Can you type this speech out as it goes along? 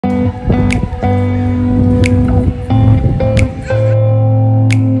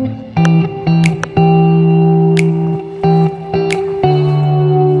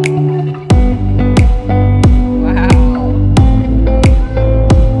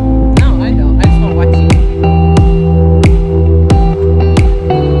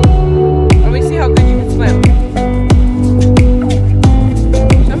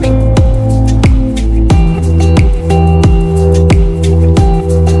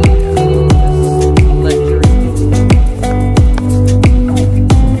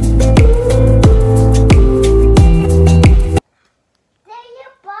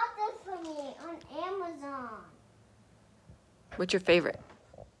What's your favorite?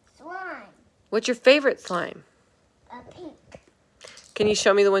 Slime. What's your favorite slime? Pink. Can you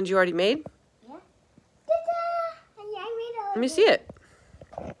show me the ones you already made? Yeah. Ta-da! I made all Let me of see it.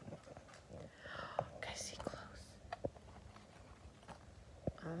 Can I see close?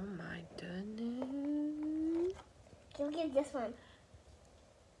 Oh my goodness. Can we get this one?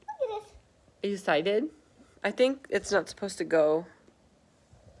 Look at this. Are you excited? I think it's not supposed to go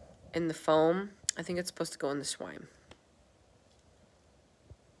in the foam. I think it's supposed to go in the slime.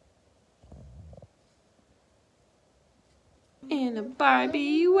 In a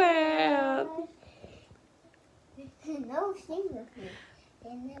Barbie world. No, sing with me.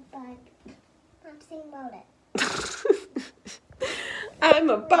 In a Barbie. I'm singing about it. I'm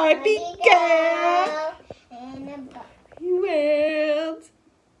a Barbie girl. In a Barbie World.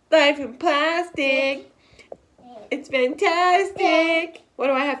 Life in plastic. It's fantastic. What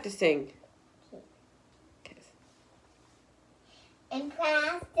do I have to sing? In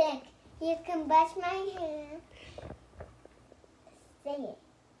plastic. You can brush my hair. Sing it.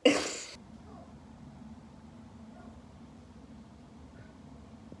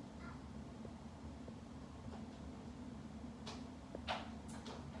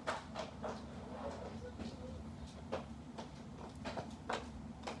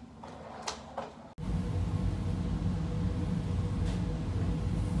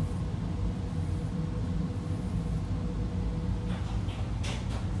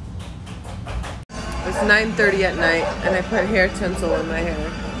 It's 9:30 at night, and I put hair tinsel in my hair.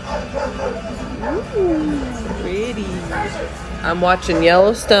 Ooh, pretty. I'm watching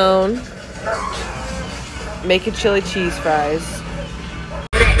Yellowstone, making chili cheese fries.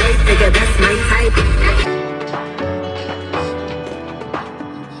 That's my type.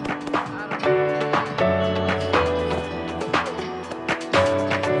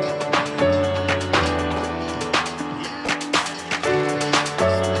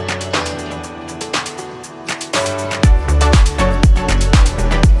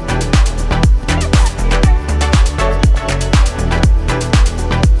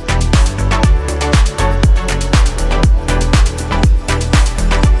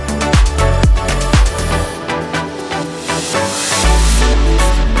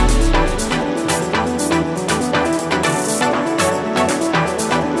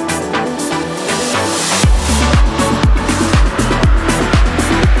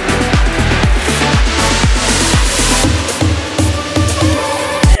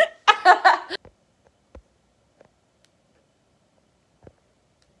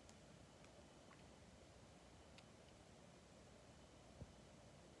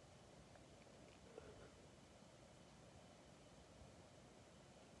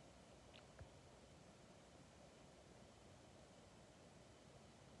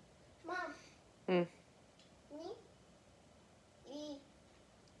 Mm.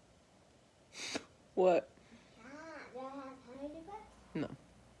 What? No.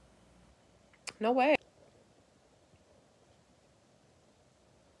 No way.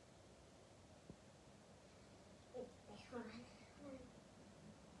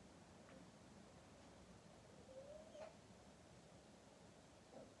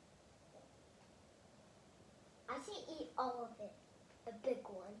 I should eat all of it. A big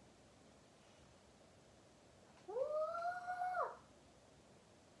one.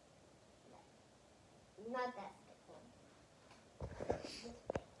 Not that big one. This big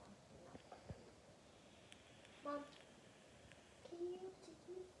one. Mom, can you teach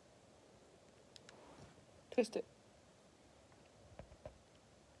me? Twist it.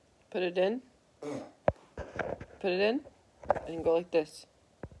 Put it in. Put it in. And go like this.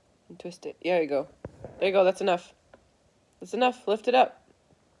 And twist it. There you go. There you go. That's enough. That's enough. Lift it up.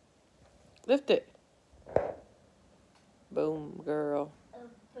 Lift it. Boom, girl. A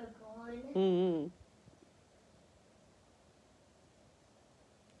big one. Mm-hmm.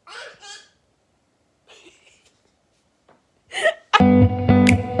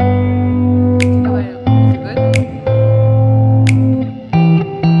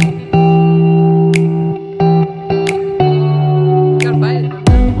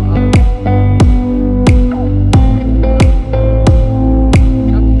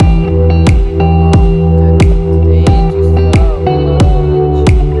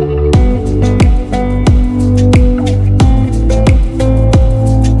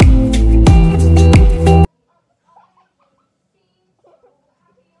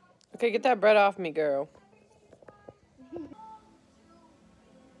 Okay, get that bread off me, girl.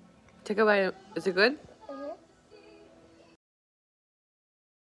 Take a bite. Is it good?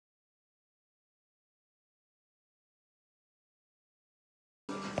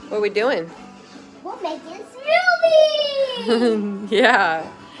 What are we doing? We're making Really? Yeah.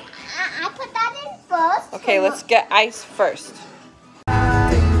 I put that in first. Okay, let's get ice first.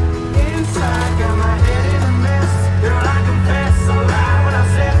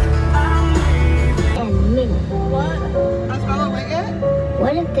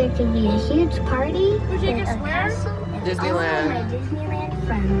 What if there could be a huge party? Would you guys where? Disneyland. My Disneyland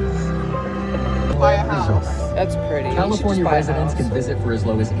friends. Buy a house. That's pretty. You should California just buy a residents house. can visit for as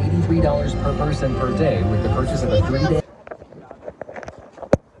low as $83 per person per day with the purchase of a 3-day.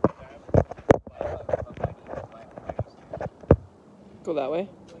 Go that way.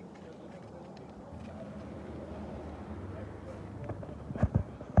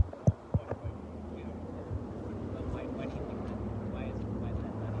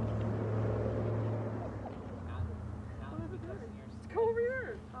 Go over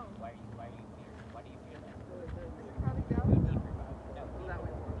here.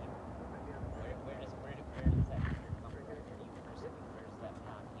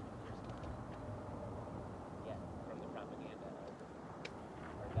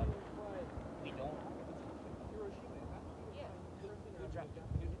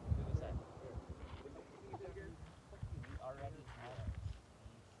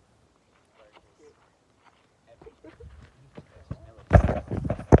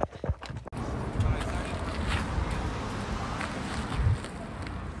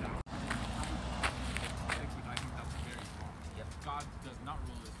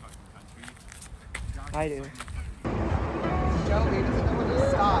 I do. Joey doesn't know when to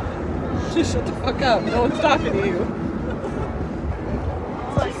stop. Just shut the fuck up. No one's talking to you.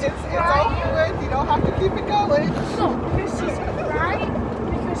 It's over with. You don't have to keep it going. No, because she's crying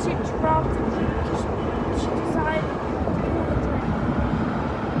because she dropped the key because she decided to pull the thread.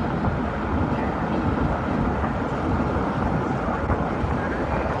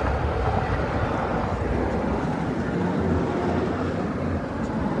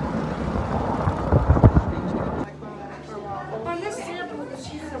 On this sample,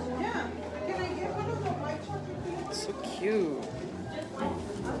 she's a woman. Yeah. Can I get one of the white chocolate? So cute.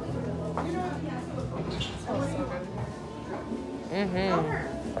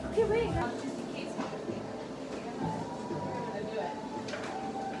 Mm-hmm. Okay, wait.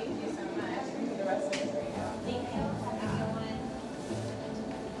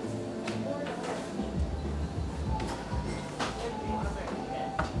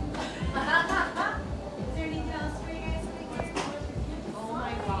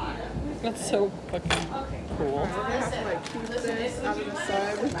 That's so fucking cool. I have to like keep this out of the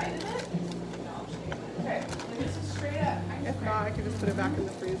sun. If not, I can just put it back in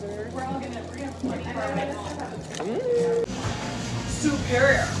the freezer.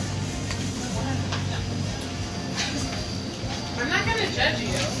 Superior. I'm not gonna judge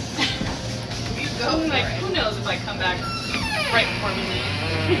you. You go like, who knows if I come back right before we leave.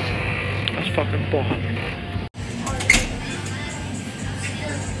 That's fucking bomb.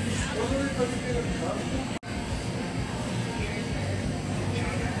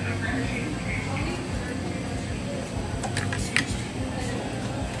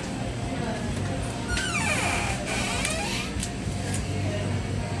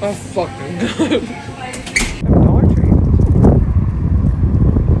 Oh, fucking good. Dollar Tree.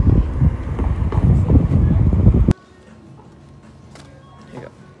 Here you go.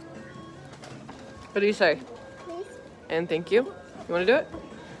 What do you say? Please. And thank you. You want to do it?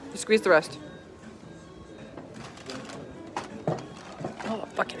 You squeeze the rest. Oh, the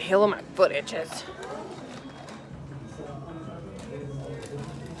fucking heel of my foot itches.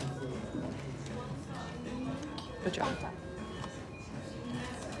 Good job.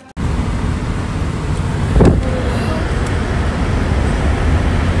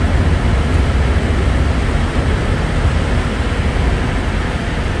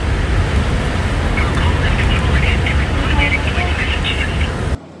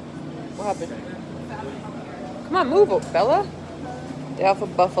 What happened? Come on, move it, Bella. The Alpha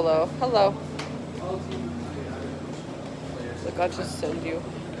Buffalo. Hello. Look, I'll just send you.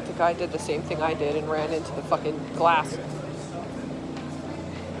 The guy did the same thing I did and ran into the fucking glass.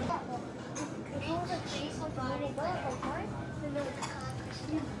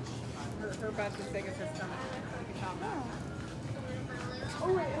 Her best thing is her stomach. You can count that.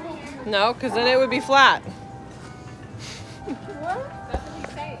 No, because then it would be flat. That's what he's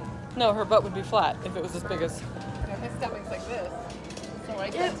saying. No, her butt would be flat if it was as big as. No, his stomach's like this. So I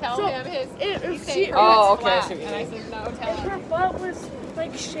said, tell him his. He's She, saying her Oh, butt's okay, I flat. see what you And I mean. said, no, tell if him. her butt was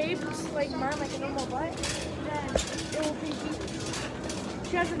like shaped like mine, like a normal butt, then it would be.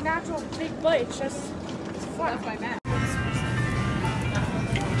 She has a natural big butt. It's just it's flat. That's my math.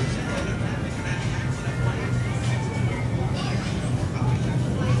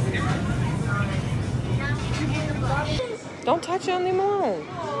 Don't touch it, leave him alone.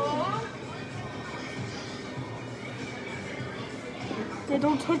 Yeah,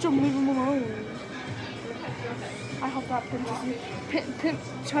 don't touch him, leave him alone. I hope that pinches me.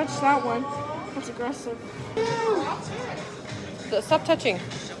 Touch that one. That's aggressive. Stop touching.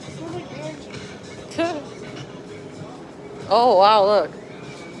 Oh, wow, look.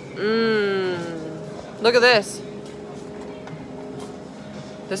 Look at this.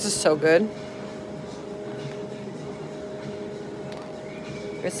 This is so good.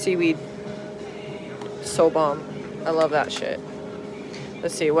 It's seaweed. So bomb. I love that shit.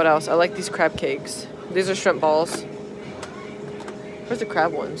 Let's see, what else? I like these crab cakes. These are shrimp balls. Where's the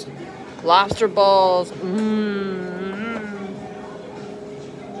crab ones? Lobster balls.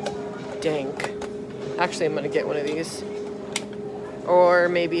 Dank. Actually, I'm gonna get one of these. Or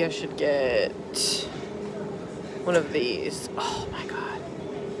maybe I should get one of these. Oh my god.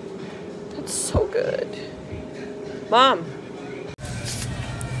 That's so good. Mom.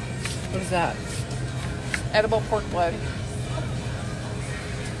 What is that? Edible pork blood.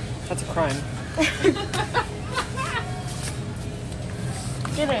 That's a crime.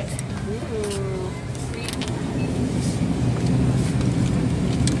 Get it. Ooh.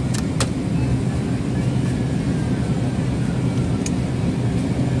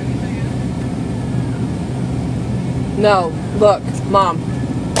 No, look, Mom.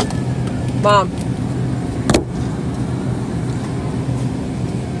 Mom.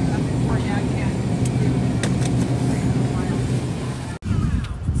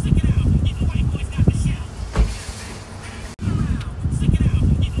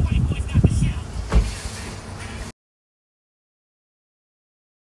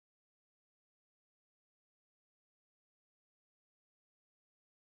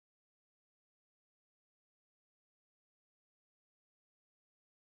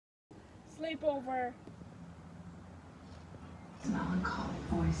 Sleepover. Melancholy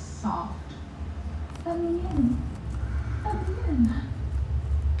voice soft. Let me in. Let me in.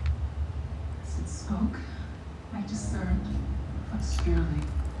 As it spoke, I discerned obscurely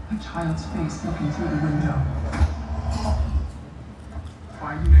a child's face looking through the window.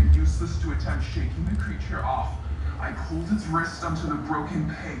 Finding it useless to attempt shaking the creature off, I pulled its wrist onto the broken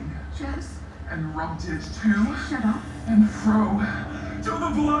pane. Jess? And rubbed it to Shut up. and fro, till the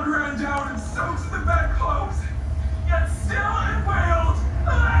blood ran down and soaked the bedclothes. Yet still it wailed,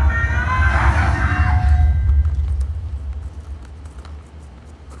 "Let me in!"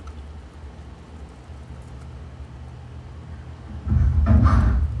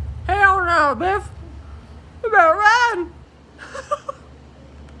 Hell no, Biff. You better run.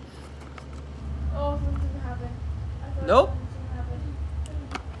 Oh, something happened. Nope.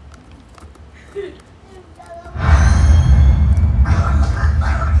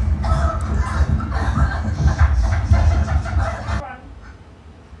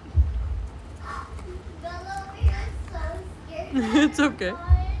 It's okay.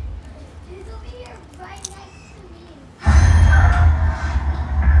 He's over here right next to me.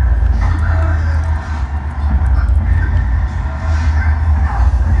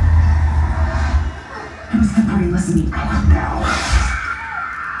 Who's the brainless meatball now?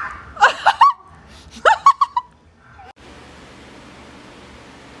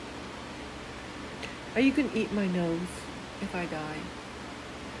 Are you gonna eat my nose if I die?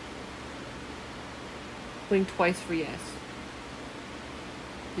 Blink twice for yes.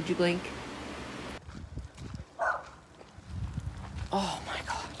 Did you blink? Oh my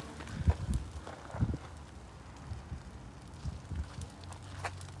god.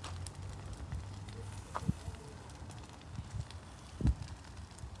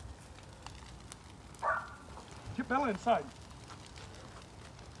 Get Bella inside.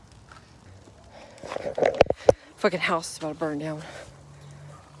 Fucking house is about to burn down.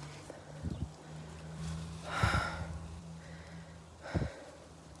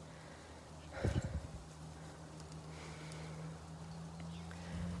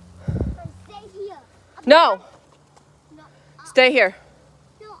 Stay here. No! No, Stay here.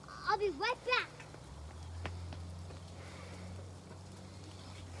 no, I'll be right back.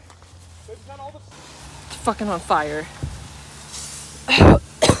 It's fucking on fire.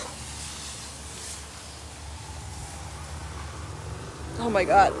 Oh my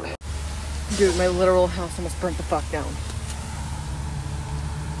god. Dude, my literal house almost burnt the fuck down.